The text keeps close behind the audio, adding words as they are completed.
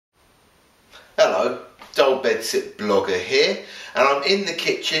Hello, Dull Bedsit Blogger here, and I'm in the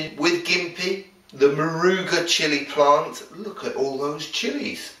kitchen with Gimpy, the Morouga chili plant. Look at all those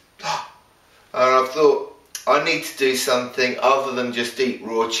chilies. And I thought I need to do something other than just eat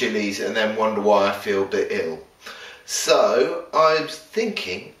raw chilies and then wonder why I feel a bit ill. So I was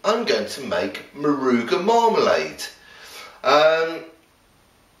thinking I'm going to make Morouga marmalade.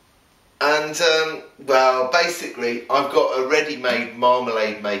 Well, basically I've got a ready-made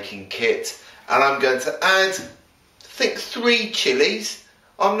marmalade making kit, and I'm going to add, I think, 3 chilies.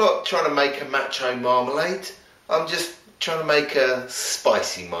 I'm not trying to make a macho marmalade, I'm just trying to make a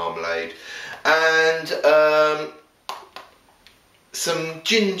spicy marmalade. And some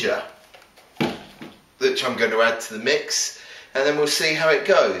ginger, which I'm going to add to the mix, and then we'll see how it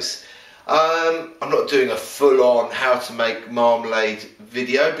goes. I'm not doing a full-on how to make marmalade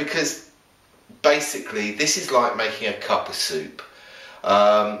video because basically this is like making a cup of soup.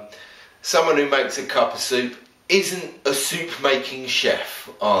 Someone who makes a cup of soup isn't a soup making chef,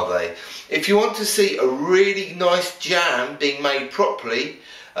 are they? If you want to see a really nice jam being made properly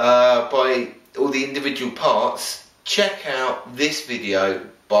by all the individual parts, check out this video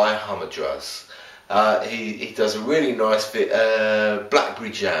by Hummadruz. He does a really nice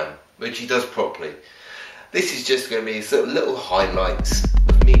blackberry jam, which he does properly. This is just going to be sort of little highlights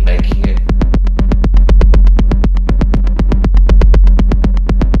of me making it.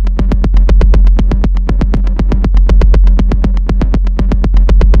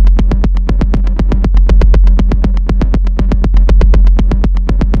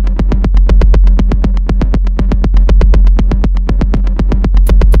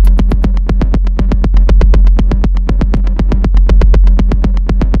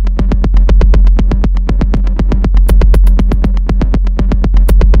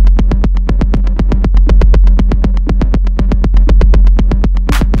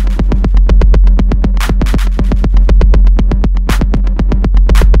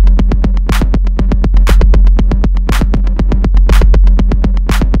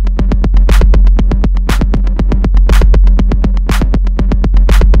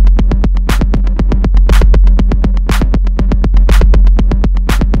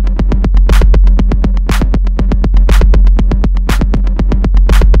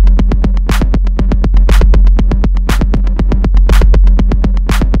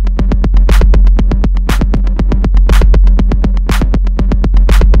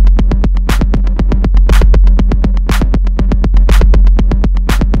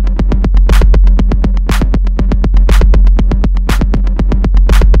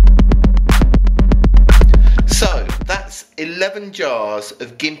 That's 11 jars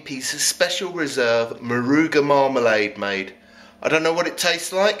of Gimpy's Special Reserve Morouga marmalade made. I don't know what it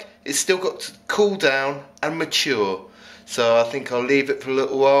tastes like. It's still got to cool down and mature. So I think I'll leave it for a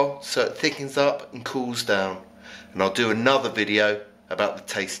little while so it thickens up and cools down. And I'll do another video about the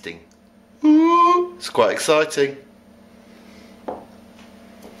tasting. Ooh, it's quite exciting.